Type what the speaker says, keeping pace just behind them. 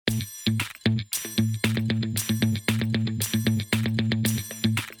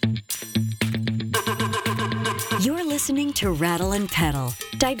listening to Rattle and Pedal,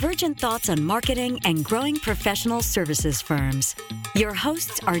 divergent thoughts on marketing and growing professional services firms. Your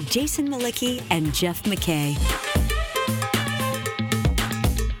hosts are Jason Malicki and Jeff McKay.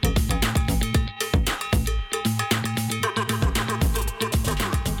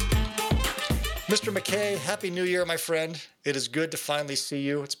 Mr. McKay, Happy New Year, my friend. It is good to finally see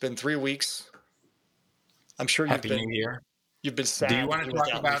you. It's been 3 weeks. I'm sure Happy New Year. You've been sad. Do you want to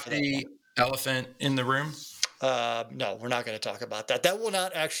talk about the elephant in the room? No, we're not going to talk about that. That will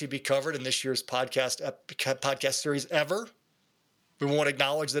not actually be covered in this year's podcast series ever. We won't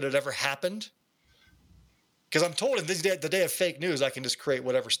acknowledge that it ever happened. Because I'm told in the day of fake news, I can just create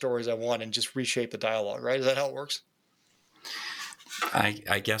whatever stories I want and just reshape the dialogue, right? Is that how it works?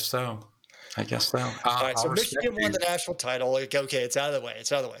 I guess so. All right, so Michigan won the national title. Okay, it's out of the way.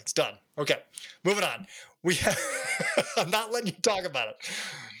 It's done. Okay, moving on. I'm not letting you talk about it.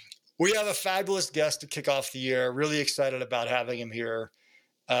 We have a fabulous guest to kick off the year. Really excited about having him here.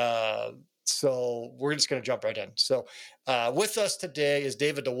 So we're just going to jump right in. So with us today is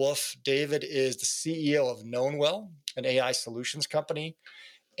David DeWolf. David is the CEO of Knownwell, an AI solutions company.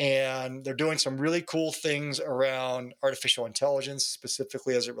 And they're doing some really cool things around artificial intelligence,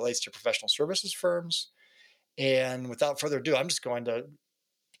 specifically as it relates to professional services firms. And without further ado, I'm just going to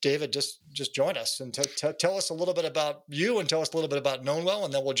David, just join us and tell us a little bit about you and tell us a little bit about Knownwell,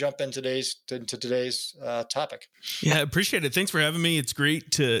 and then we'll jump into today's topic. Yeah, I appreciate it. Thanks for having me. It's great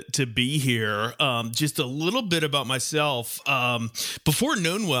to be here. Just a little bit about myself. Before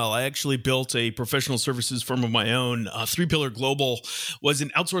Knownwell, I actually built a professional services firm of my own. 3-Pillar Global was an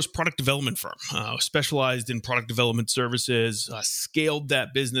outsourced product development firm, specialized in product development services, scaled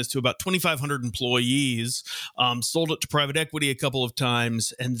that business to about 2,500 employees, sold it to private equity a couple of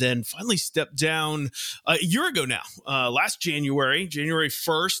times, and then finally stepped down a year ago now, last January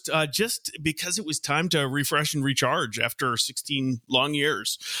 1st, just because it was time to refresh and recharge after 16 long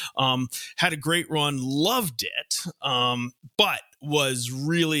years. Had a great run, loved it, but was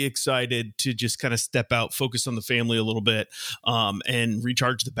really excited to just kind of step out, focus on the family a little bit, and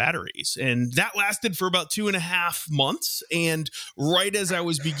recharge the batteries. And that lasted for about 2.5 months. And right as I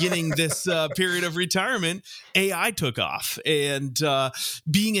was beginning this period of retirement, AI took off. And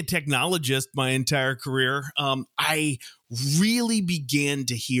being a technologist my entire career, I really began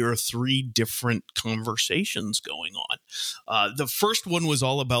to hear 3 different conversations going on. The first one was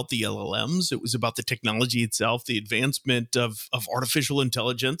all about the LLMs. It was about the technology itself, the advancement of artificial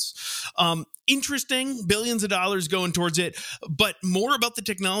intelligence. Interesting, billions of dollars going towards it, but more about the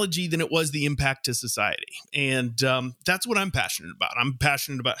technology than it was the impact to society. And that's what I'm passionate about. I'm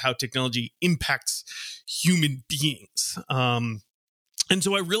passionate about how technology impacts human beings. And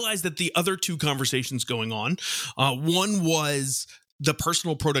so I realized that the other 2 conversations going on, one was the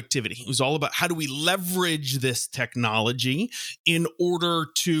personal productivity. It was all about how do we leverage this technology in order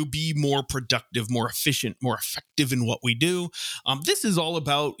to be more productive, more efficient, more effective in what we do. This is all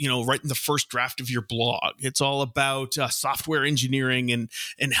about, writing the first draft of your blog. It's all about software engineering and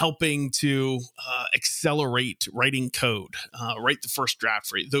helping to accelerate writing code, write the first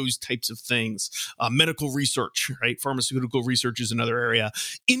draft, right? Those types of things. Medical research, right? Pharmaceutical research is another area.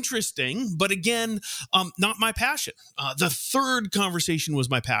 Interesting, but again, not my passion. The third conversation was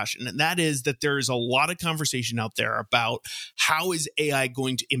my passion, and that is that there is a lot of conversation out there about how is AI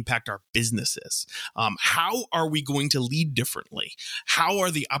going to impact our businesses? How are we going to lead differently? How are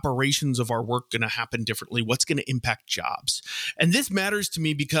the operations of our work going to happen differently? What's going to impact jobs? And this matters to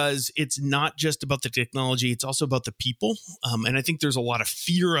me because it's not just about the technology, it's also about the people. And I think there's a lot of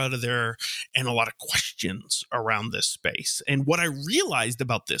fear out of there and a lot of questions around this space. And what I realized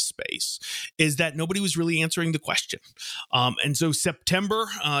about this space is that nobody was really answering the question. And so September,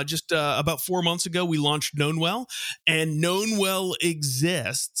 just about 4 months ago, we launched Knownwell, and Knownwell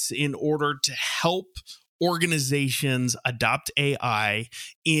exists in order to help organizations adopt AI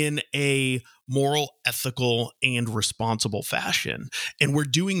in a moral, ethical, and responsible fashion. And we're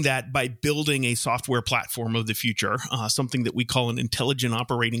doing that by building a software platform of the future, something that we call an intelligent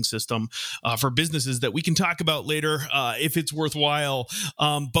operating system for businesses that we can talk about later if it's worthwhile.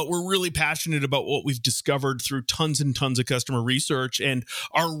 But we're really passionate about what we've discovered through tons and tons of customer research and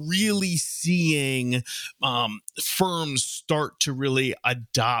are really seeing firms start to really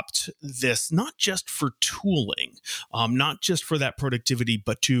adopt this, not just for tooling, not just for that productivity,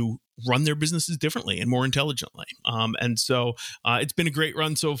 but to run their businesses differently and more intelligently. And so it's been a great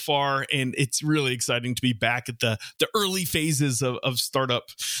run so far, and it's really exciting to be back at the early phases of startup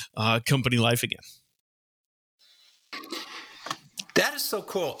company life again. That is so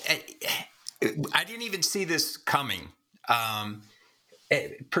cool. I didn't even see this coming.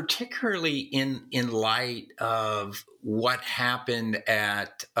 particularly in light of what happened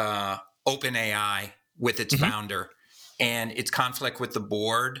at OpenAI with its founder and its conflict with the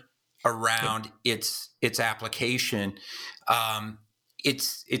board around its application.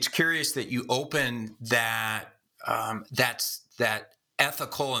 It's curious that you open that that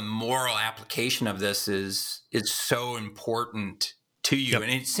ethical and moral application of this is so important to you,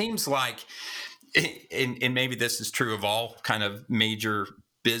 and it seems like. And maybe this is true of all kind of major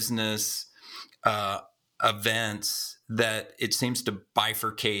business events, that it seems to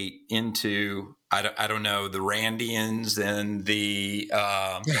bifurcate into, I don't know, the Randians and the,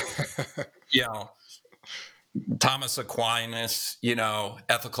 Thomas Aquinas,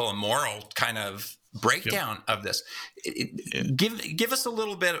 ethical and moral kind of breakdown of this. Give us a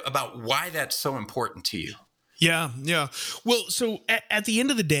little bit about why that's so important to you. Yeah. Well, so at the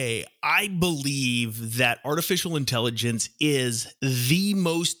end of the day, I believe that artificial intelligence is the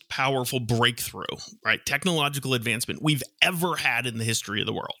most powerful breakthrough, right? Technological advancement we've ever had in the history of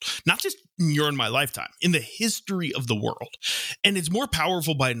the world. Not just in my lifetime, in the history of the world. And it's more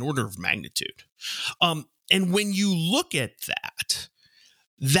powerful by an order of magnitude. And when you look at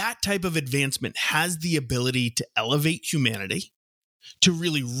that type of advancement has the ability to elevate humanity, to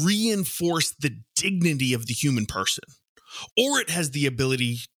really reinforce the dignity of the human person, or it has the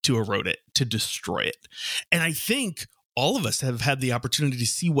ability to erode it, to destroy it. And I think all of us have had the opportunity to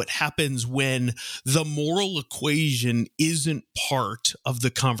see what happens when the moral equation isn't part of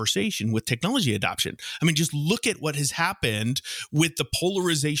the conversation with technology adoption. I mean, just look at what has happened with the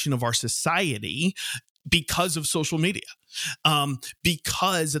polarization of our society because of social media.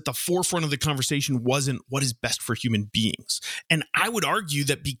 Because at the forefront of the conversation wasn't what is best for human beings. And I would argue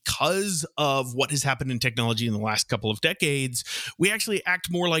that because of what has happened in technology in the last couple of decades, we actually act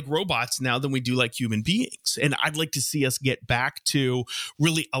more like robots now than we do like human beings. And I'd like to see us get back to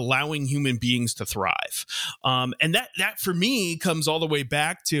really allowing human beings to thrive. And that for me comes all the way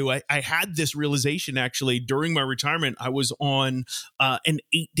back to, I had this realization actually during my retirement. I was on an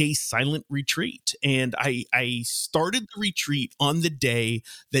 8-day silent retreat, and I started the retreat on the day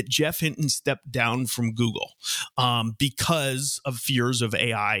that Jeff Hinton stepped down from Google because of fears of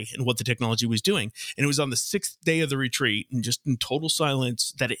AI and what the technology was doing. And it was on the 6th day of the retreat, and just in total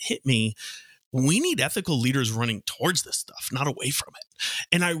silence, that it hit me. We need ethical leaders running towards this stuff, not away from it.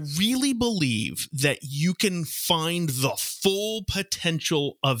 And I really believe that you can find the full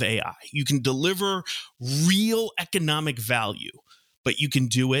potential of AI. You can deliver real economic value, but you can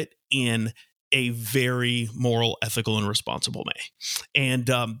do it in a very moral, ethical, and responsible way. And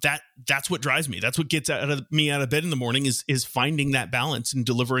that's what drives me. That's what gets me out of bed in the morning is finding that balance and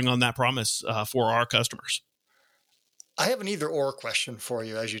delivering on that promise for our customers. I have an either or question for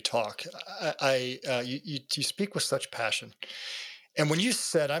you as you talk. You speak with such passion. And when you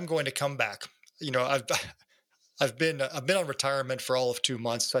said, I'm going to come back, I've been on retirement for all of 2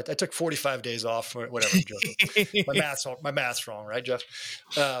 months. So I took 45 days off, or whatever. My math's wrong, right, Jeff?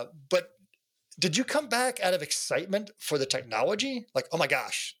 But did you come back out of excitement for the technology? Like, oh my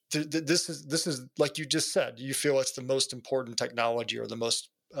gosh, this is like you just said, you feel it's the most important technology or the most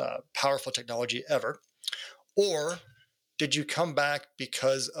powerful technology ever? Or did you come back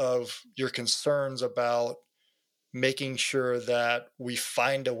because of your concerns about making sure that we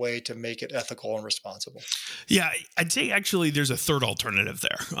find a way to make it ethical and responsible? Yeah, I'd say actually there's a third alternative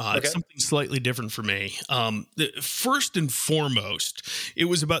there. It's something slightly different for me. First and foremost, it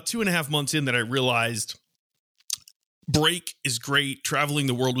was about 2.5 months in that I realized break is great. Traveling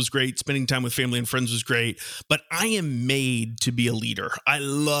the world was great. Spending time with family and friends was great. But I am made to be a leader. I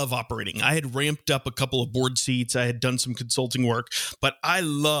love operating. I had ramped up a couple of board seats. I had done some consulting work. But I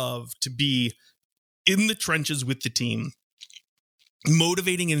love to be in the trenches with the team,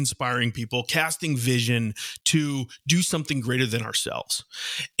 motivating and inspiring people, casting vision to do something greater than ourselves.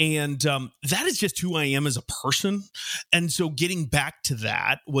 And that is just who I am as a person. And so getting back to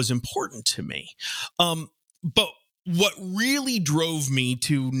that was important to me. But what really drove me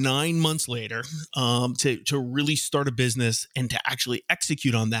to 9 months later to really start a business and to actually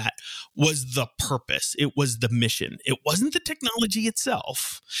execute on that was the purpose. It was the mission. It wasn't the technology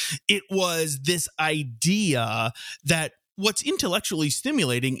itself. It was this idea that what's intellectually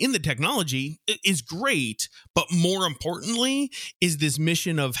stimulating in the technology is great, but more importantly is this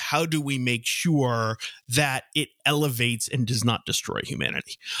mission of how do we make sure that it elevates and does not destroy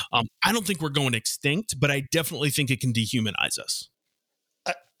humanity. I don't think we're going extinct, but I definitely think it can dehumanize us.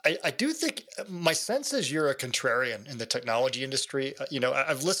 I do think my sense is you're a contrarian in the technology industry.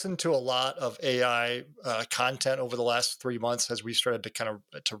 I've listened to a lot of AI content over the last 3 months as we started to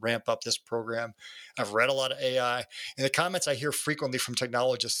to ramp up this program. I've read a lot of AI, and the comments I hear frequently from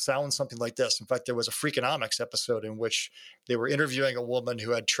technologists sound something like this. In fact, there was a Freakonomics episode in which they were interviewing a woman who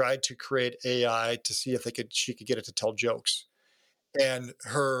had tried to create AI to see if she could get it to tell jokes, and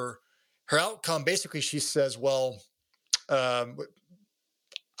her outcome basically, she says, well.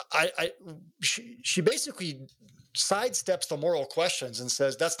 She basically sidesteps the moral questions and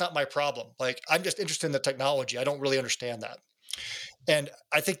says, that's not my problem. Like, I'm just interested in the technology. I don't really understand that. And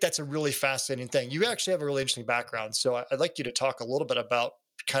I think that's a really fascinating thing. You actually have a really interesting background. So I'd like you to talk a little bit about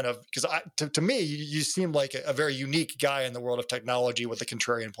because to me, you seem like a very unique guy in the world of technology with a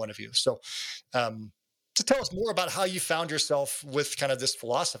contrarian point of view. So to tell us more about how you found yourself with kind of this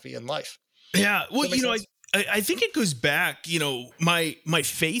philosophy in life. Yeah. Well, I think it goes back, my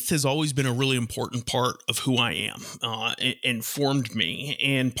faith has always been a really important part of who I am, and formed me.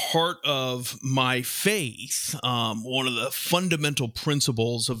 And part of my faith, one of the fundamental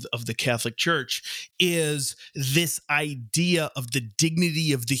principles of the Catholic Church is this idea of the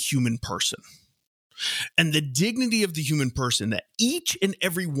dignity of the human person. And the dignity of the human person, that each and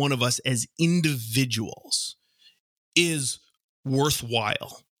every one of us as individuals is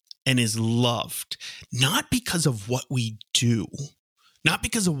worthwhile and is loved, not because of what we do, not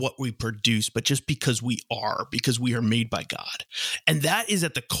because of what we produce, but just because we are made by God. And that is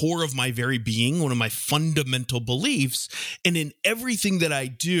at the core of my very being, one of my fundamental beliefs. And in everything that I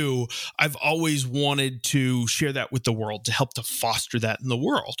do, I've always wanted to share that with the world, to help to foster that in the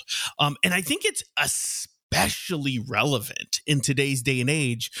world. And I think it's especially relevant in today's day and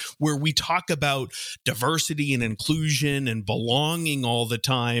age, where we talk about diversity and inclusion and belonging all the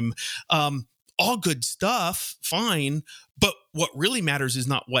time. All good stuff, fine. But what really matters is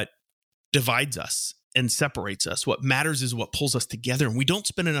not what divides us and separates us. What matters is what pulls us together. And we don't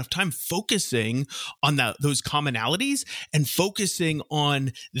spend enough time focusing on those commonalities and focusing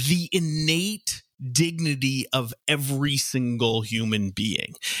on the innate dignity of every single human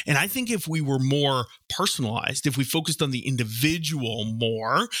being. And I think if we were more personalized, if we focused on the individual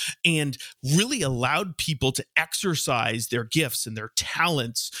more and really allowed people to exercise their gifts and their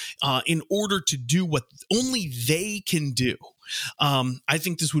talents in order to do what only they can do, I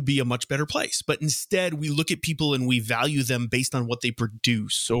think this would be a much better place. But instead, we look at people and we value them based on what they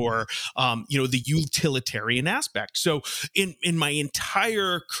produce, or the utilitarian aspect. So in my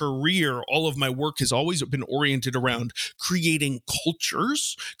entire career, all of my work has always been oriented around creating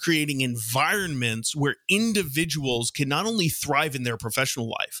cultures, creating environments where individuals can not only thrive in their professional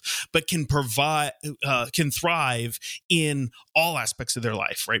life, but can thrive in all aspects of their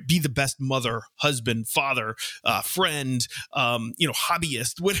life, right? Be the best mother, husband, father, friend,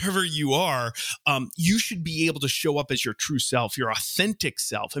 hobbyist, whatever you are. You should be able to show up as your true self, your authentic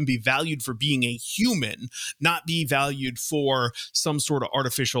self, and be valued for being a human, not be valued for some sort of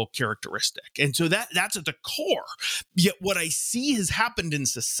artificial characteristic. And so that's at the core. Yet what I see has happened in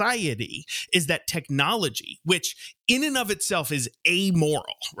society is that technology, which in and of itself is amoral,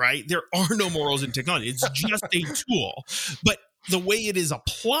 right? There are no morals in technology. It's just a tool. But the way it is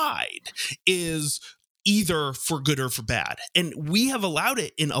applied is either for good or for bad. And we have allowed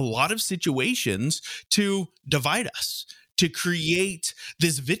it in a lot of situations to divide us, to create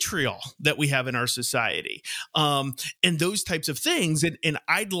this vitriol that we have in our society, and those types of things. And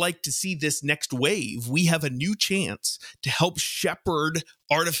I'd like to see this next wave. We have a new chance to help shepherd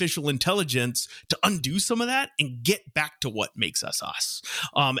artificial intelligence to undo some of that and get back to what makes us us.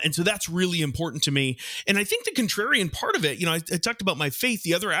 And so that's really important to me. And I think the contrarian part of it, I talked about my faith.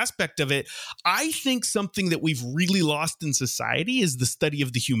 The other aspect of it, I think something that we've really lost in society is the study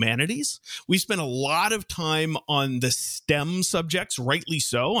of the humanities. We spent a lot of time on the STEM subjects, rightly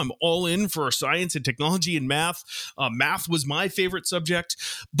so. I'm all in for science and technology and math. Math was my favorite subject,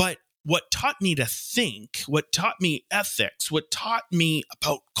 but what taught me to think, what taught me ethics, what taught me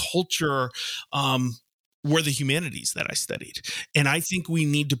about culture, were the humanities that I studied. And I think we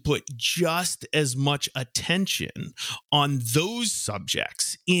need to put just as much attention on those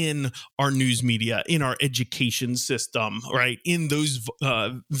subjects in our news media, in our education system, right? In those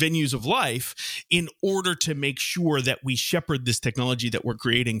venues of life, in order to make sure that we shepherd this technology that we're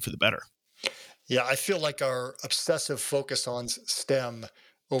creating for the better. Yeah, I feel like our obsessive focus on STEM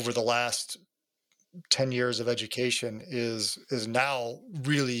over the last 10 years of education is now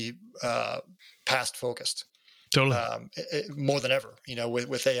really past focused. Totally. More than ever,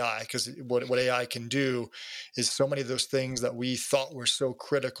 with AI, because what AI can do is so many of those things that we thought were so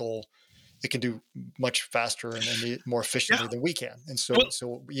critical it can do much faster and more efficiently than we can. And so,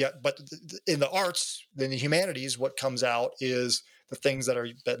 but in the arts, in the humanities, what comes out is the things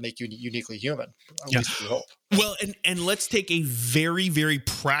that make you uniquely human. At least we hope. Well, and let's take a very, very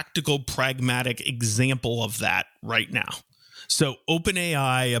practical, pragmatic example of that right now. So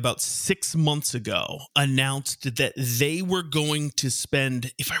OpenAI about 6 months ago announced that they were going to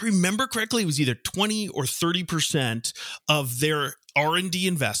spend, if I remember correctly, it was either 20 or 30% of their R&D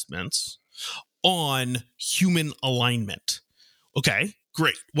investments on human alignment. Okay,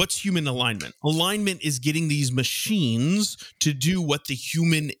 great. What's human alignment? Alignment is getting these machines to do what the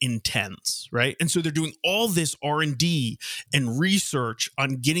human intends, right? And so they're doing all this R&D and research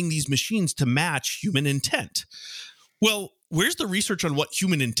on getting these machines to match human intent. Well, where's the research on what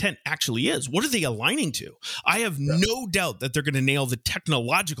human intent actually is? What are they aligning to? I have no doubt that they're going to nail the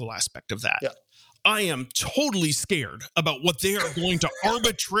technological aspect of that. Yeah. I am totally scared about what they are going to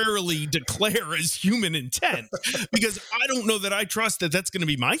arbitrarily declare as human intent, because I don't know that I trust that that's going to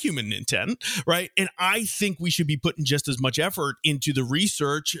be my human intent, right? And I think we should be putting just as much effort into the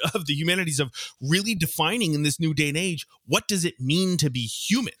research of the humanities of really defining in this new day and age, what does it mean to be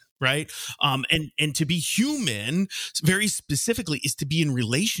human? Right. And to be human, very specifically, is to be in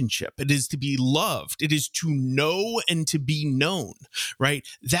relationship. It is to be loved. It is to know and to be known. Right.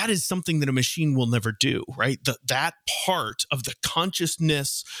 That is something that a machine will never do. Right. That part of the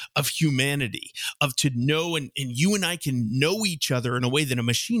consciousness of humanity, of to know, and you and I can know each other in a way that a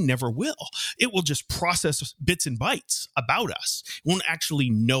machine never will. It will just process bits and bytes about us. It won't actually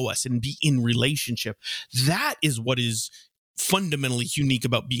know us and be in relationship. That is what is fundamentally unique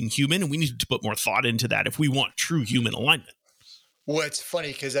about being human, and we need to put more thought into that if we want true human alignment. Well, it's funny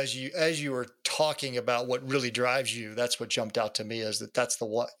because as you were talking about what really drives you, that's what jumped out to me, is that's the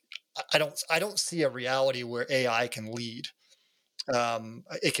one. I don't see a reality where AI can lead.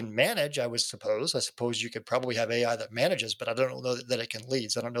 It can manage, I suppose you could probably have AI that manages, but I don't know that it can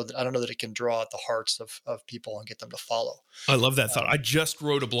lead. So I don't know that it can draw at the hearts of people and get them to follow. I love that thought. I just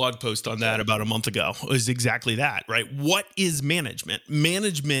wrote a blog post on that about a month ago. It was exactly that, right? What is management?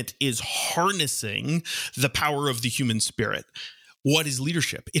 Management is harnessing the power of the human spirit. What is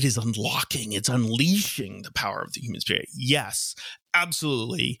leadership? It is it's unleashing the power of the human spirit. Yes,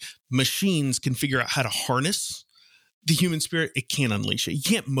 absolutely. Machines can figure out how to harness the human spirit. It can't unleash it. You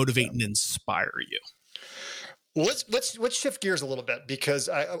can't motivate and inspire you. Let's shift gears a little bit, because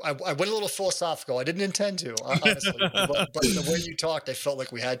I went a little philosophical. I didn't intend to, honestly, but the way you talked, I felt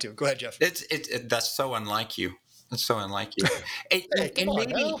like we had to. Go ahead, Jeff. That's so unlike you. That's so unlike you.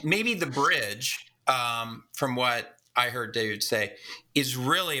 Maybe the bridge from what I heard David say is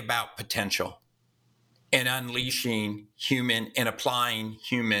really about potential and unleashing human and applying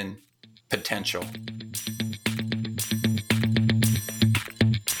human potential.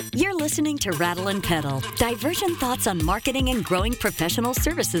 You're listening to Rattle and Pedal, divergent thoughts on marketing and growing professional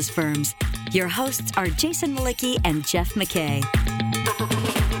services firms. Your hosts are Jason Malicki and Jeff McKay.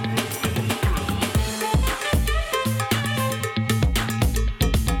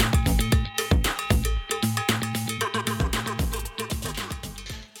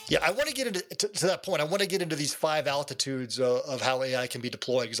 Yeah, I want to get into to that point. I want to get into these 5 altitudes of how AI can be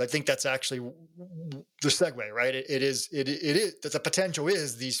deployed, because I think that's actually the segue, right? It is that the potential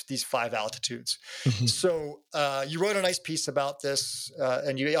is these 5 altitudes. Mm-hmm. So you wrote a nice piece about this,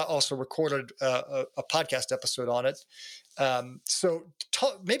 and you also recorded a podcast episode on it. So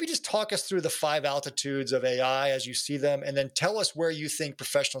maybe just talk us through the 5 altitudes of AI as you see them, and then tell us where you think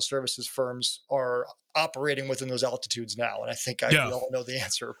professional services firms are operating within those altitudes now. And I think we all know the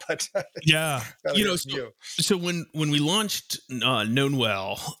answer, but so when we launched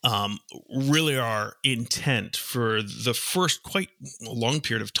Knownwell, really our intent for the first quite long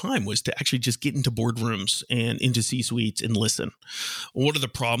period of time was to actually just get into boardrooms and into C-suites and listen. What are the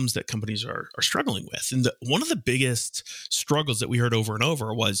problems that companies are struggling with? And one of the biggest struggles that we heard over and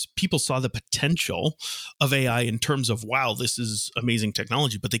over was people saw the potential of AI in terms of, wow, this is amazing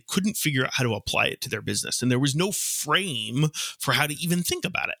technology, but they couldn't figure out how to apply it to their business. And there was no frame for how to even think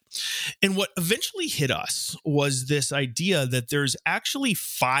about it. And what eventually hit us was this idea that there's actually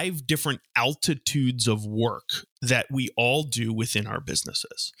 5 different altitudes of work that we all do within our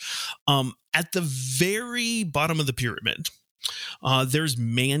businesses. At the very bottom of the pyramid, there's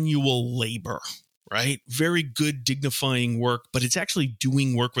manual labor. Right? Very good, dignifying work, but it's actually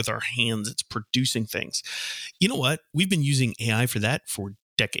doing work with our hands. It's producing things. You know what? We've been using AI for that for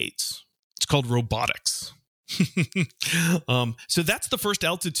decades. It's called robotics. So that's the first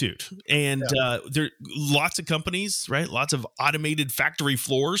altitude. And there are lots of companies, right? Lots of automated factory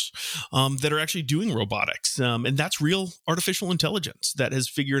floors that are actually doing robotics. And that's real artificial intelligence that has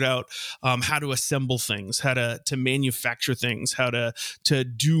figured out how to assemble things, how to manufacture things, how to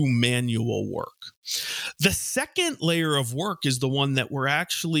do manual work. The second layer of work is the one that we're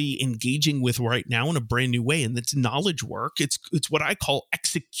actually engaging with right now in a brand new way, and that's knowledge work. It's what I call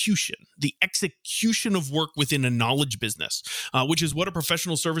execution, the execution of work within a knowledge business, which is what a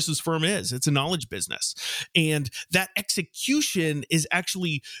professional services firm is. It's a knowledge business. And that execution is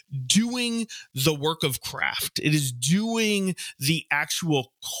actually doing the work of craft. It is doing the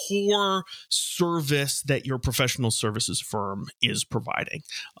actual core service that your professional services firm is providing.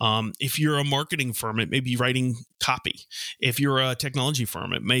 If you're a marketing firm, it may be writing copy. If you're a technology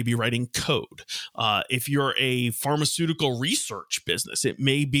firm, it may be writing code. If you're a pharmaceutical research business, it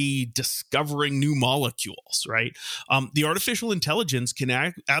may be discovering new molecules, right? The artificial intelligence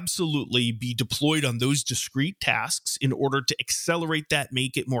can absolutely be deployed on those discrete tasks in order to accelerate that,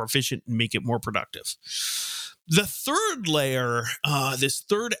 make it more efficient, and make it more productive. The third layer, this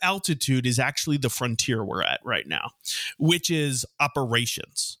third altitude, is actually the frontier we're at right now, which is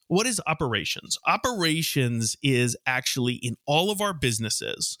operations. What is operations? Operations is actually, in all of our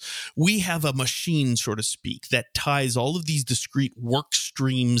businesses, we have a machine, so to speak, that ties all of these discrete work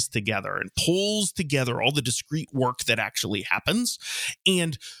streams together and pulls together all the discrete work that actually happens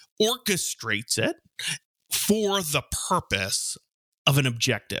and orchestrates it for the purpose of an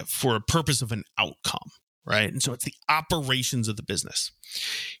objective, for a purpose of an outcome. Right. And so it's the operations of the business.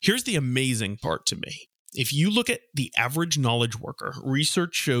 Here's the amazing part to me. If you look at the average knowledge worker,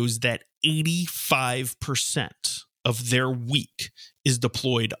 research shows that 85% of their week is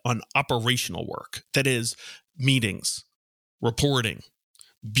deployed on operational work. That is meetings, reporting,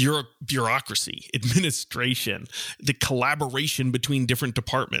 bureaucracy, administration, the collaboration between different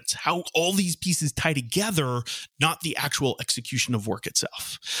departments, how all these pieces tie together, not the actual execution of work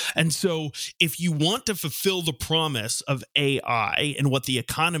itself. And so if you want to fulfill the promise of AI and what the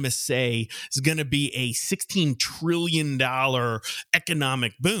economists say is going to be a $16 trillion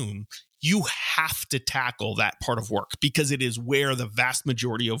economic boom, you have to tackle that part of work because it is where the vast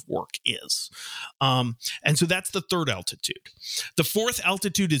majority of work is. And so that's the third altitude. The fourth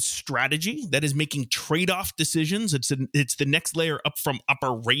altitude is strategy. That is making trade-off decisions. It's the next layer up from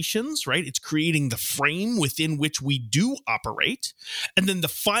operations, right? It's creating the frame within which we do operate. And then the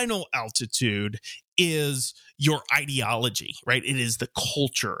final altitude is your ideology, right? It is the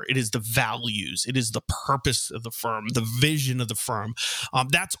culture. It is the values. It is the purpose of the firm, the vision of the firm.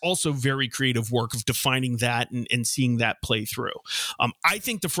 That's also very creative work of defining that and seeing that play through. I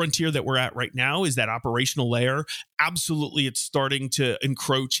think the frontier that we're at right now is that operational layer. Absolutely, it's starting to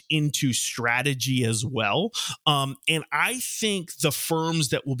encroach into strategy as well. And I think the firms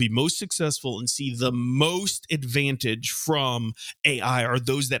that will be most successful and see the most advantage from AI are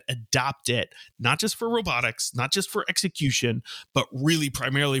those that adopt it, not just for robotics, not just for execution, but really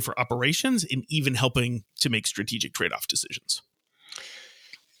primarily for operations and even helping to make strategic trade-off decisions.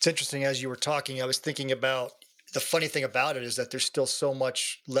 It's interesting, as you were talking, I was thinking about the funny thing about it is that there's still so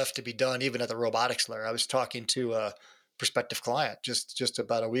much left to be done, even at the robotics layer. I was talking to a prospective client just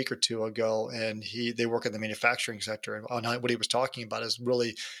about a week or two ago, and they work in the manufacturing sector. And on what he was talking about is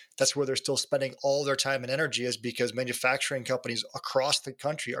really that's where they're still spending all their time and energy, is because manufacturing companies across the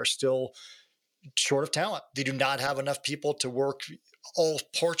country are still short of talent. They do not have enough people to work all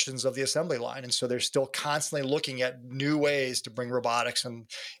portions of the assembly line, and so they're still constantly looking at new ways to bring robotics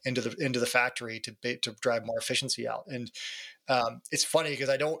into the factory to drive more efficiency out. And it's funny because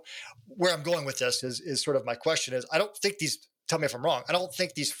where I'm going with this is sort of my question is, I don't think these. Tell me if I'm wrong. I don't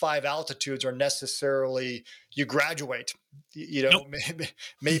think these 5 altitudes are necessarily you graduate. You know, nope.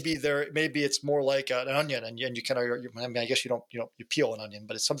 maybe it's more like an onion, and you kind of. I mean, I guess you peel an onion,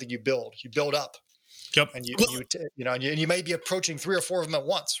 but it's something you build up. Yep. And you may be approaching 3 or 4 of them at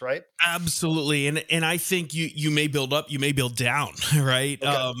once, right? Absolutely. And I think you may build up, you may build down, right?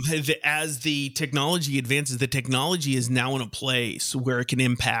 Okay. As the technology advances, the technology is now in a place where it can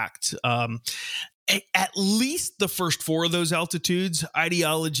impact at least the first 4 of those altitudes.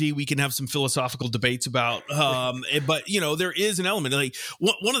 Ideology, we can have some philosophical debates about, but there is an element. Like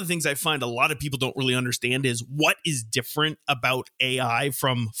one of the things I find a lot of people don't really understand is what is different about AI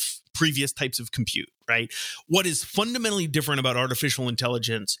from previous types of compute, right? What is fundamentally different about artificial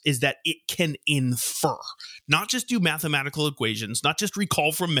intelligence is that it can infer, not just do mathematical equations, not just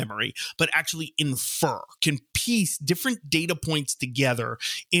recall from memory, but actually infer, can piece different data points together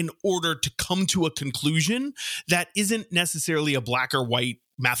in order to come to a conclusion that isn't necessarily a black or white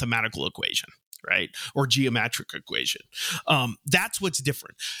mathematical equation. right? Or geometric equation. That's what's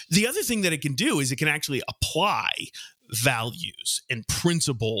different. The other thing that it can do is it can actually apply values and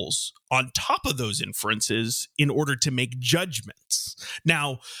principles on top of those inferences in order to make judgments.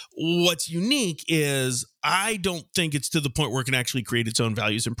 Now, what's unique is I don't think it's to the point where it can actually create its own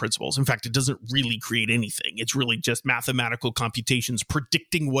values and principles. In fact, it doesn't really create anything. It's really just mathematical computations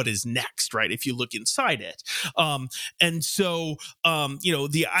predicting what is next, right? If you look inside it. And so,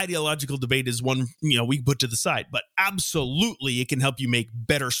 the ideological debate is one, we put to the side, but absolutely it can help you make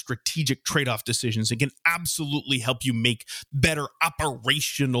better strategic trade-off decisions. It can absolutely help you make better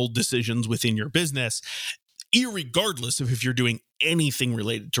operational decisions within your business, irregardless of if you're doing anything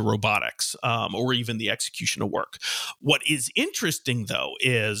related to robotics or even the execution of work. What is interesting, though,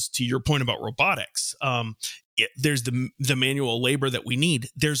 is to your point about robotics, there's the manual labor that we need.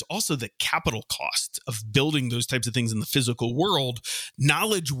 There's also the capital cost of building those types of things in the physical world.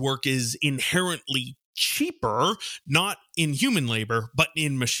 Knowledge work is inherently cheaper, not in human labor, but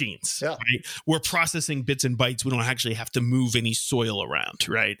in machines, right? We're processing bits and bytes. We don't actually have to move any soil around,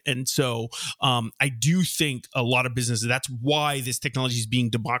 right? And so I do think a lot of businesses, that's why this technology is being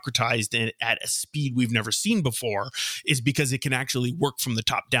democratized and at a speed we've never seen before, is because it can actually work from the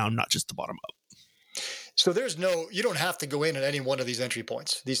top down, not just the bottom up. So you don't have to go in at any one of these entry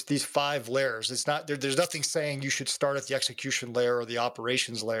points, these 5 layers. It's not, there's nothing saying you should start at the execution layer or the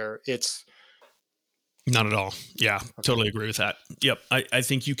operations layer. It's not at all. Yeah, totally agree with that. Yep. I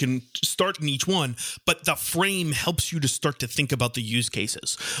think you can start in each one, but the frame helps you to start to think about the use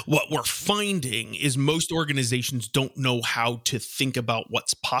cases. What we're finding is most organizations don't know how to think about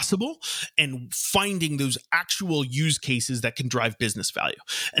what's possible and finding those actual use cases that can drive business value.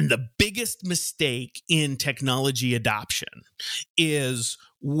 And the biggest mistake in technology adoption is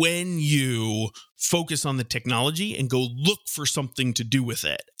when you focus on the technology and go look for something to do with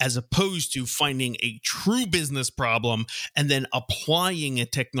it, as opposed to finding a true business problem and then applying a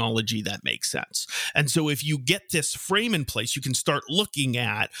technology that makes sense. And so if you get this frame in place, you can start looking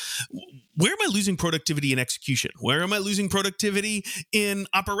at, where am I losing productivity in execution? Where am I losing productivity in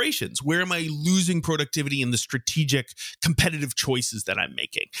operations? Where am I losing productivity in the strategic competitive choices that I'm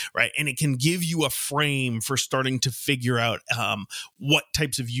making, right? And it can give you a frame for starting to figure out what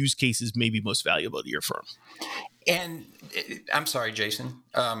types of use cases may be most valuable to your firm. And I'm sorry, Jason.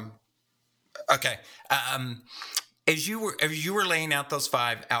 Okay. As you were laying out those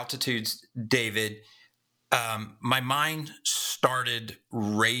 5 altitudes, David, my mind started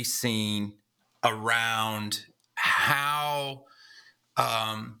racing around how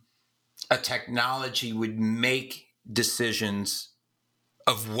a technology would make decisions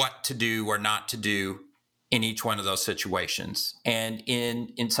of what to do or not to do in each one of those situations. And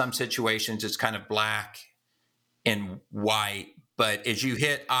in some situations, it's kind of black and white. But as you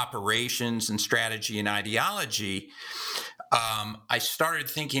hit operations and strategy and ideology, I started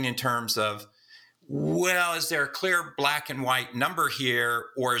thinking in terms of, well, is there a clear black and white number here,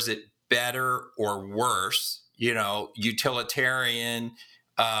 or is it better or worse? Utilitarian,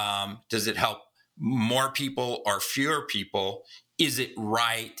 does it help more people or fewer people? Is it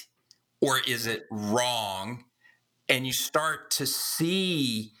right or is it wrong? And you start to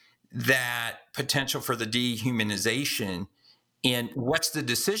see that potential for the dehumanization in what's the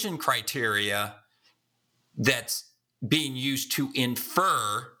decision criteria that's being used to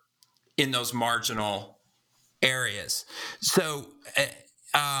infer in those marginal areas. So,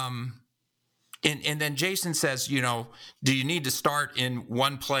 and then Jason says, do you need to start in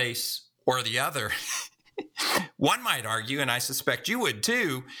one place or the other? One might argue, and I suspect you would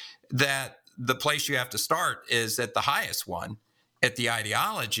too, that the place you have to start is at the highest one, at the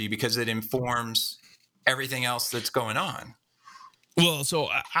ideology, because it informs everything else that's going on. Well, so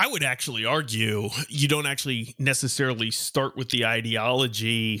I would actually argue you don't actually necessarily start with the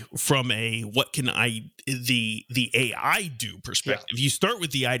ideology from a what can the AI do perspective. Yeah. You start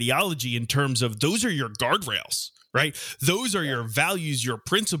with the ideology in terms of those are your guardrails, right? Those are your values, your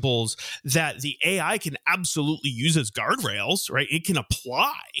principles that the AI can absolutely use as guardrails, right? It can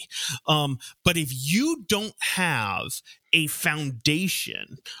apply. But if you don't have a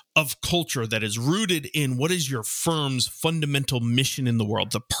foundation of culture that is rooted in what is your firm's fundamental mission in the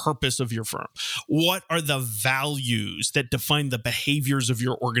world, the purpose of your firm, what are the values that define the behaviors of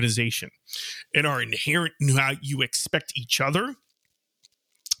your organization and are inherent in how you expect each other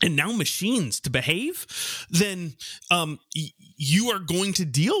and now machines to behave, then you are going to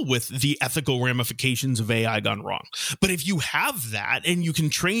deal with the ethical ramifications of AI gone wrong. But if you have that and you can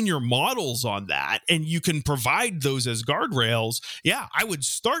train your models on that and you can provide those as guardrails, yeah, I would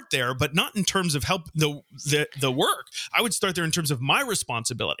start there, but not in terms of help the work. I would start there in terms of my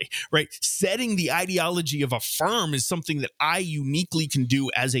responsibility, right? Setting the ideology of a firm is something that I uniquely can do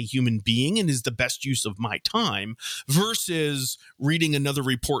as a human being and is the best use of my time versus reading another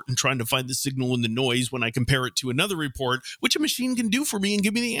report and trying to find the signal in the noise when I compare it to another report, which a machine can do for me and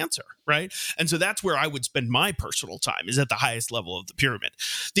give me the answer, right? And so that's where I would spend my personal time, is at the highest level of the pyramid.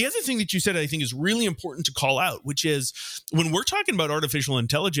 The other thing that you said I think is really important to call out, which is when we're talking about artificial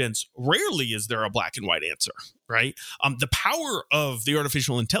intelligence, rarely is there a black and white answer, right? The power of the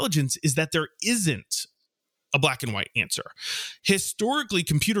artificial intelligence is that there isn't a black and white answer. Historically,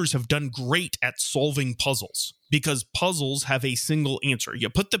 computers have done great at solving puzzles because puzzles have a single answer. You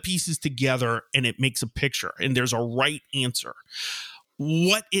put the pieces together and it makes a picture, and there's a right answer.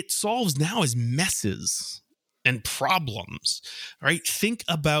 What it solves now is messes and problems, right? Think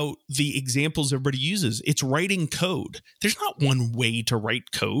about the examples everybody uses. It's writing code. There's not one way to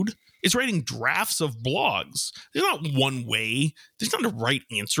write code. It's writing drafts of blogs. There's not one way. There's not a right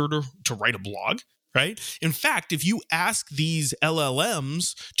answer to write a blog. Right? In fact, if you ask these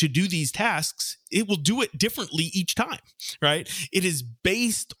LLMs to do these tasks, it will do it differently each time, right? It is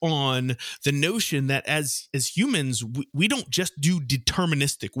based on the notion that as humans, we don't just do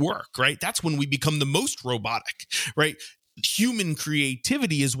deterministic work, right? That's when we become the most robotic, right? Human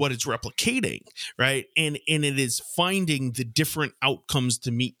creativity is what it's replicating, right? And it is finding the different outcomes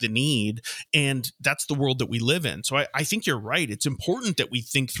to meet the need. And that's the world that we live in. So I think you're right. It's important that we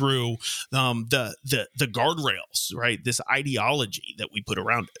think through the guardrails, right? This ideology that we put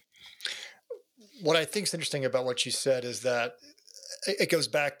around it. What I think is interesting about what you said is that it goes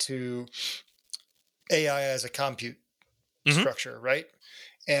back to AI as a compute structure, right?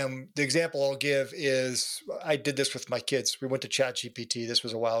 And the example I'll give is I did this with my kids. We went to ChatGPT. This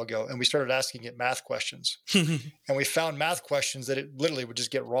was a while ago. And we started asking it math questions. And we found math questions that it literally would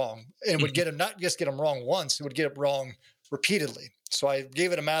just get wrong. And would get them, not just get them wrong once, it would get it wrong repeatedly. So I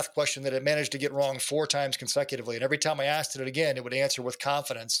gave it a math question that it managed to get wrong 4 times consecutively. And every time I asked it again, it would answer with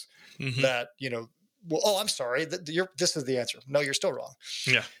confidence that, well, oh, I'm sorry, this is the answer. No, you're still wrong.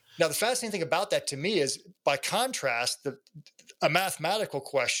 Yeah. Now, the fascinating thing about that to me is, by contrast, a mathematical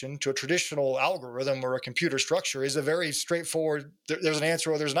question to a traditional algorithm or a computer structure is a very straightforward, there's an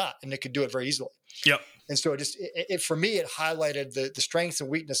answer or there's not, and it could do it very easily. Yep. And so for me, it highlighted the strengths and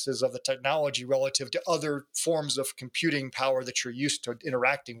weaknesses of the technology relative to other forms of computing power that you're used to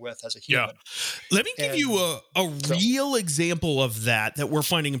interacting with as a human. Yeah. Let me give you a real example of that we're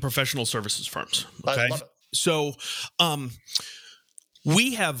finding in professional services firms. Okay. I love it. So,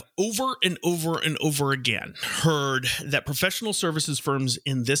 we have over and over and over again heard that professional services firms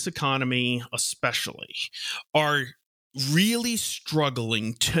in this economy especially are really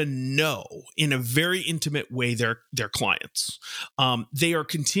struggling to know in a very intimate way their clients. They are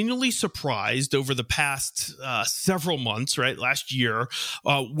continually surprised over the past several months, right? Last year,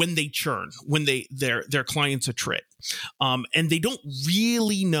 when they churn, when their clients attrit. And they don't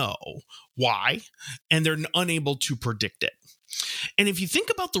really know why, and they're unable to predict it. And if you think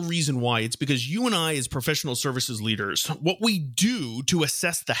about the reason why, it's because you and I, as professional services leaders, what we do to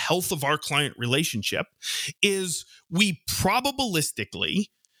assess the health of our client relationship is we probabilistically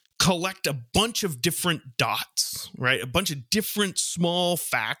collect a bunch of different dots, right? A bunch of different small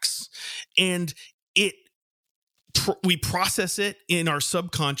facts, and we process it in our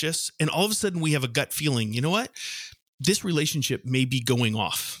subconscious, and all of a sudden we have a gut feeling, you know what? This relationship may be going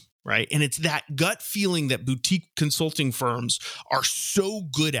off. Right. And it's that gut feeling that boutique consulting firms are so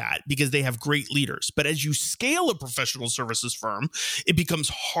good at because they have great leaders. But as you scale a professional services firm, it becomes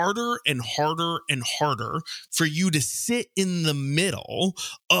harder and harder and harder for you to sit in the middle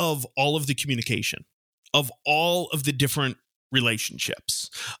of all of the communication, of all of the different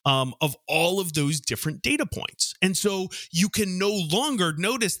relationships, of all of those different data points. And so you can no longer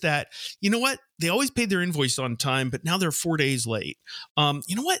notice that, you know what? They always paid their invoice on time, but now they're 4 days late.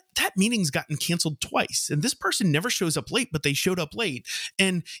 You know what? That meeting's gotten canceled twice. And this person never shows up late, but they showed up late.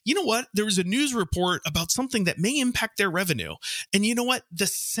 And you know what? There was a news report about something that may impact their revenue. And you know what? The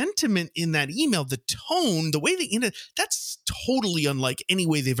sentiment in that email, the tone, the way they ended, that's totally unlike any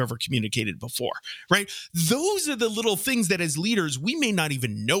way they've ever communicated before, right? Those are the little things that as leaders, we may not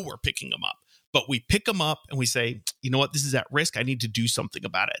even know we're picking them up. but we pick them up and we say, you know what, this is at risk. I need to do something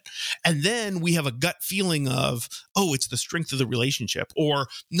about it. And then we have a gut feeling of, oh, it's the strength of the relationship, or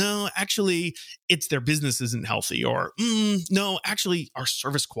no, actually it's their business isn't healthy, or no, actually our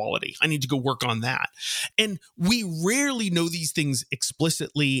service quality, I need to go work on that. And we rarely know these things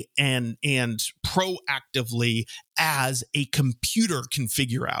explicitly and proactively as a computer can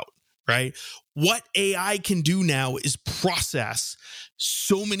figure out. Right? What AI can do now is process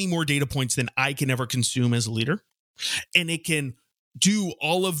so many more data points than I can ever consume as a leader. And it can do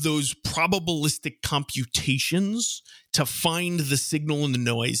all of those probabilistic computations to find the signal in the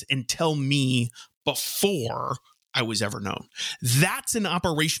noise and tell me before I was ever known. That's an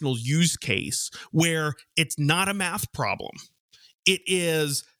operational use case where it's not a math problem. It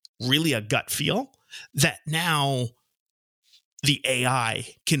is really a gut feel that now the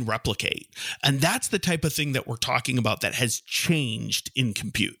AI can replicate. And that's the type of thing that we're talking about that has changed in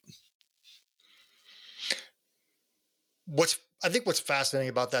compute. I think what's fascinating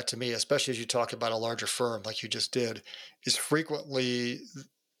about that to me, especially as you talk about a larger firm like you just did, is frequently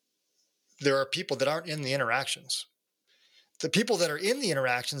there are people that aren't in the interactions. The people that are in the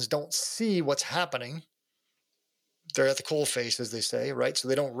interactions don't see what's happening. They're at the coal face, as they say, right? So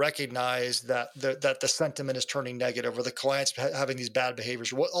they don't recognize that the sentiment is turning negative, or the client's having these bad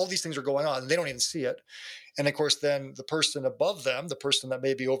behaviors, or all these things are going on, and they don't even see it. And of course, then the person above them, the person that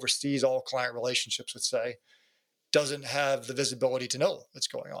maybe oversees all client relationships, let's say, doesn't have the visibility to know what's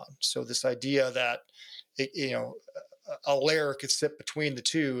going on. So this idea that a layer could sit between the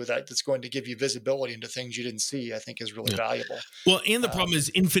two that's going to give you visibility into things you didn't see, I think is really valuable. Well, and the problem is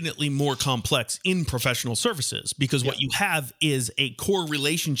infinitely more complex in professional services, because what you have is a core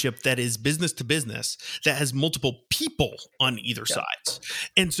relationship that is business to business that has multiple people on either sides.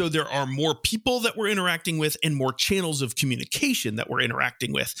 And so there are more people that we're interacting with and more channels of communication that we're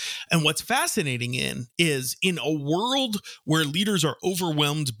interacting with. And what's fascinating is in a world where leaders are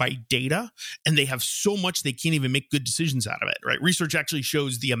overwhelmed by data and they have so much they can't even make good decisions out of it, right? Research actually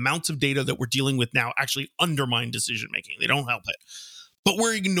shows the amounts of data that we're dealing with now actually undermine decision making. They don't help it. But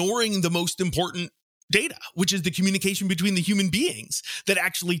we're ignoring the most important data, which is the communication between the human beings that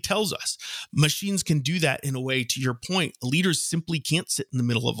actually tells us. Machines can do that in a way, to your point, leaders simply can't sit in the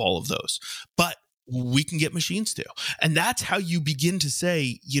middle of all of those. But we can get machines to. And that's how you begin to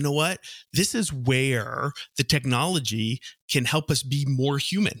say, you know what? This is where the technology can help us be more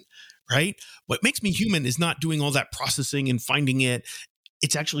human. Right? What makes me human is not doing all that processing and finding it.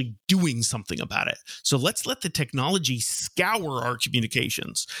 It's actually doing something about it. So let's let the technology scour our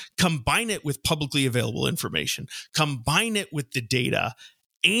communications, combine it with publicly available information, combine it with the data,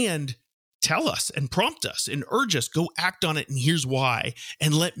 and tell us and prompt us and urge us, go act on it. And here's why.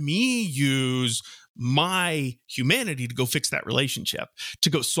 And let me use my humanity to go fix that relationship, to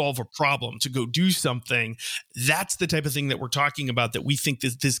go solve a problem, to go do something. That's the type of thing that we're talking about, that we think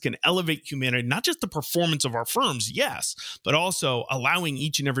that this can elevate humanity, not just the performance of our firms, yes, but also allowing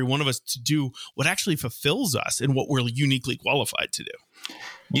each and every one of us to do what actually fulfills us and what we're uniquely qualified to do.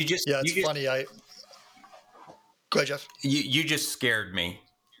 It's funny. Go ahead, Jeff. You just scared me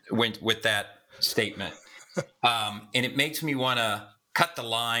with that statement. And it makes me want to cut the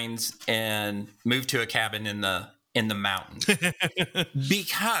lines and move to a cabin in the mountains.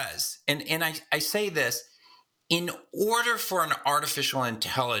 Because, and I say this, in order for an artificial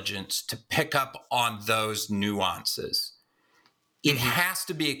intelligence to pick up on those nuances, it has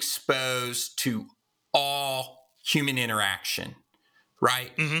to be exposed to all human interaction,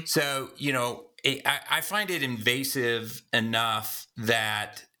 right? So, I find it invasive enough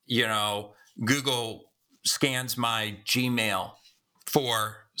that, Google scans my Gmail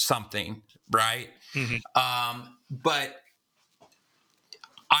for something, right? But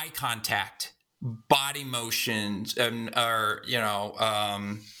eye contact, body motions, body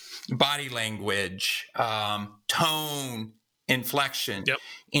language, tone, inflection.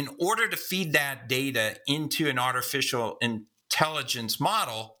 In order to feed that data into an artificial intelligence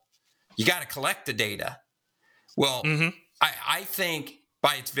model, you got to collect the data. Well, I think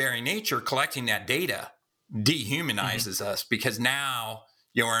by its very nature, collecting that data dehumanizes us, because now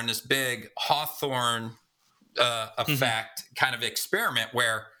you're in this big Hawthorne effect kind of experiment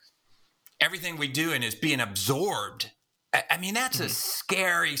where everything we do is being absorbed. I mean, that's a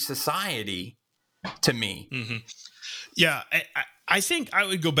scary society to me. Mm-hmm. Yeah, I think I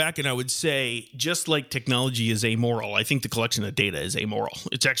would go back and I would say, just like technology is amoral, I think the collection of data is amoral.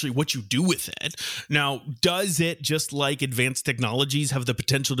 It's actually what you do with it. Now, does it, just like advanced technologies, have the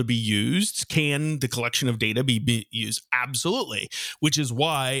potential to be used? Can the collection of data be used? Absolutely. Which is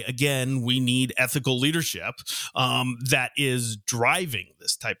why, again, we need ethical leadership that is driving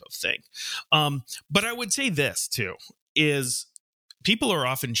this type of thing. But I would say this, too, is people are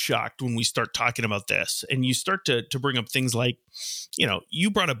often shocked when we start talking about this, and you start to bring up things like,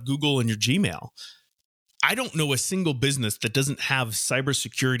 you brought up Google and your Gmail. I don't know a single business that doesn't have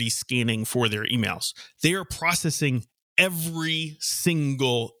cybersecurity scanning for their emails. They are processing every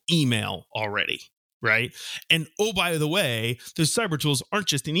single email already. Right. And oh, by the way, those cyber tools aren't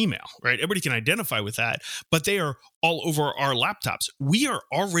just in email, right? Everybody can identify with that, but they are all over our laptops. We are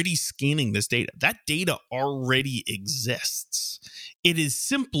already scanning this data. That data already exists. It is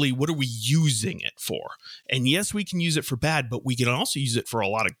simply, what are we using it for? And yes, we can use it for bad, but we can also use it for a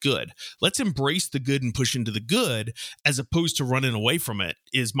lot of good. Let's embrace the good and push into the good as opposed to running away from it,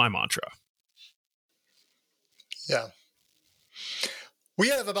 is my mantra. Yeah. We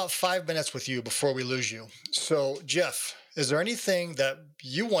have about 5 minutes with you before we lose you. So, Jeff, is there anything that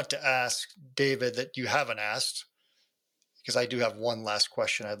you want to ask David that you haven't asked? Because I do have one last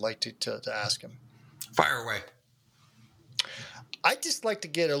question I'd like to ask him. Fire away. I'd just like to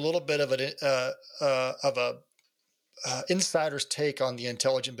get a little bit of a insider's take on the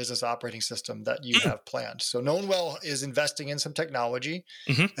intelligent business operating system that you have planned. So Knownwell is investing in some technology.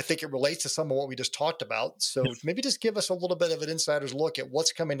 Mm-hmm. I think it relates to some of what we just talked about. So maybe just give us a little bit of an insider's look at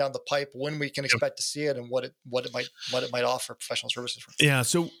what's coming down the pipe, when we can expect to see it, and what it might offer professional services. Yeah.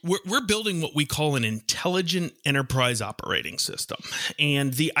 So we're building what we call an intelligent enterprise operating system.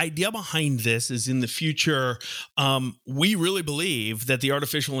 And the idea behind this is, in the future, we really believe that the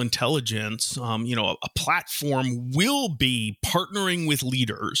artificial intelligence, a platform will be partnering with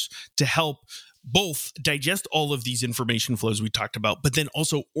leaders to help both digest all of these information flows we talked about, but then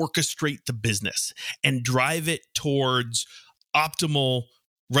also orchestrate the business and drive it towards optimal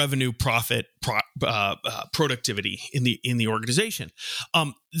revenue, profit, productivity in the organization.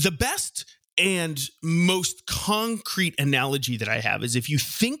 The best and most concrete analogy that I have is, if you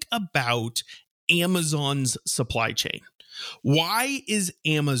think about Amazon's supply chain. Why is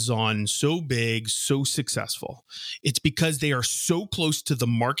Amazon so big, so successful? It's because they are so close to the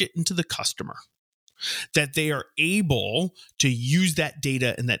market and to the customer that they are able to use that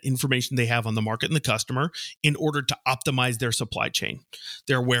data and that information they have on the market and the customer in order to optimize their supply chain,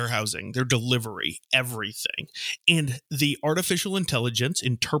 their warehousing, their delivery, everything. And the artificial intelligence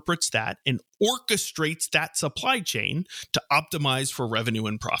interprets that and orchestrates that supply chain to optimize for revenue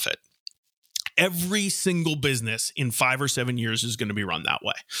and profit. Every single business in 5 or 7 years is going to be run that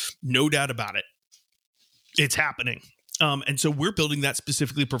way. No doubt about it. It's happening. And so we're building that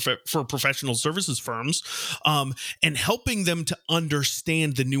specifically for professional services firms, and helping them to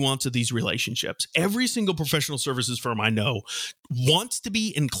understand the nuance of these relationships. Every single professional services firm I know wants to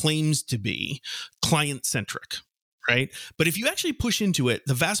be and claims to be client-centric, right? But if you actually push into it,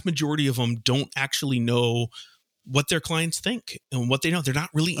 the vast majority of them don't actually know what their clients think and what they know. They're not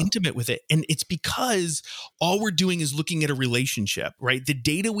really intimate with it. And it's because all we're doing is looking at a relationship, right? The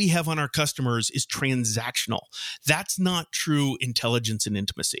data we have on our customers is transactional. That's not true intelligence and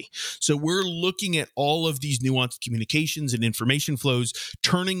intimacy. So we're looking at all of these nuanced communications and information flows,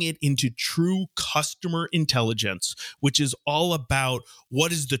 turning it into true customer intelligence, which is all about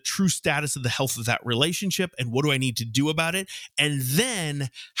what is the true status of the health of that relationship and what do I need to do about it? And then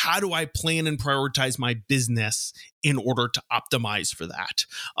how do I plan and prioritize my business in order to optimize for that?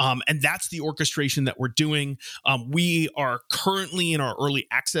 And that's the orchestration that we're doing. We are currently in our early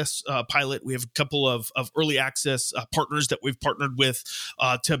access pilot. We have a couple of early access partners that we've partnered with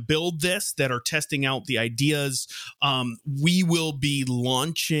to build this, that are testing out the ideas. We will be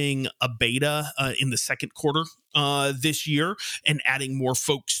launching a beta in the second quarter this year and adding more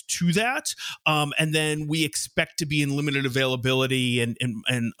folks to that. And then we expect to be in limited availability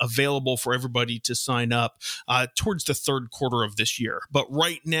and available for everybody to sign up towards the third quarter of this year. But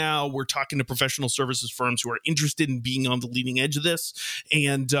right now we're talking to professional services firms who are interested in being on the leading edge of this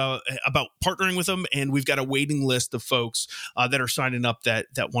and about partnering with them. And we've got a waiting list of folks that are signing up that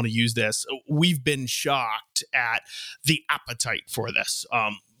want to use this. We've been shocked at the appetite for this.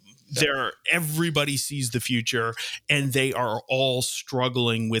 Everybody sees the future, and they are all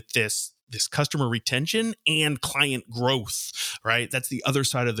struggling with this customer retention and client growth, right? That's the other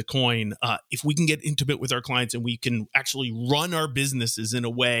side of the coin. If we can get intimate with our clients and we can actually run our businesses in a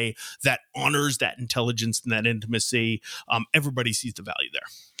way that honors that intelligence and that intimacy, everybody sees the value there.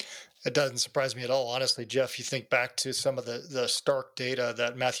 It doesn't surprise me at all, honestly, Jeff. You think back to some of the stark data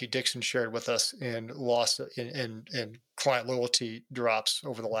that Matthew Dixon shared with us in loss in client loyalty drops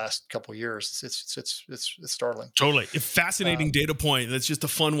over the last couple of years. It's startling. Totally, a fascinating data point. That's just a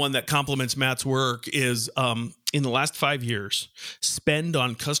fun one that complements Matt's work. Is in the last 5 years, spend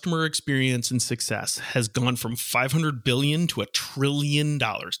on customer experience and success has gone from $500 billion to $1 trillion,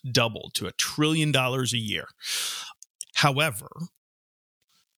 doubled to $1 trillion a year. However,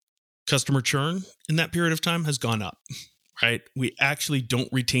 customer churn in that period of time has gone up, right? We actually don't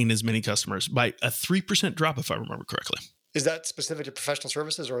retain as many customers by a 3% drop, if I remember correctly. Is that specific to professional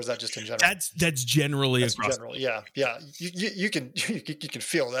services, or is that just in general? That's generally across. General, yeah. You can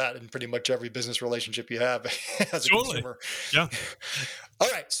feel that in pretty much every business relationship you have as a consumer. Yeah. All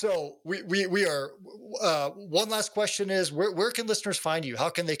right. So we are. One last question is where can listeners find you? How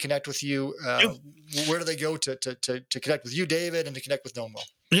can they connect with you? Where do they go to connect with you, David, and to connect with Knownwell?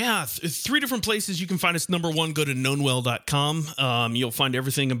 Yeah, 3 different places you can find us. Number one, go to knownwell.com. You'll find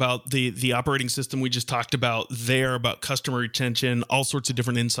everything about the operating system we just talked about there, about customer retention, all sorts of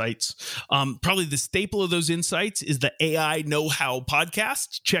different insights. Probably the staple of those insights is the AI Know-How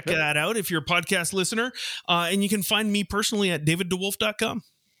podcast. Check that out if you're a podcast listener. And you can find me personally at daviddewolf.com.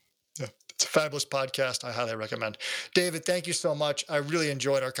 Yeah, it's a fabulous podcast. I highly recommend. David, thank you so much. I really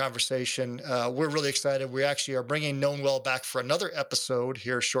enjoyed our conversation. We're really excited. We actually are bringing Knownwell back for another episode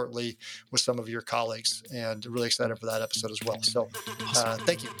here shortly with some of your colleagues, and really excited for that episode as well. So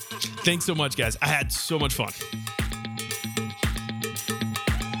thank you. Thanks so much, guys. I had so much fun.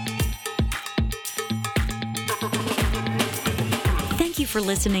 Thank you for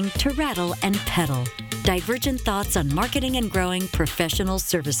listening to Rattle and Pedal, divergent thoughts on marketing and growing professional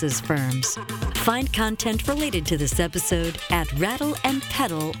services firms. Find content related to this episode at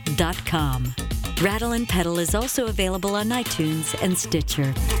rattleandpedal.com. Rattle and Pedal is also available on iTunes and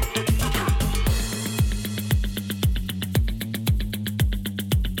Stitcher.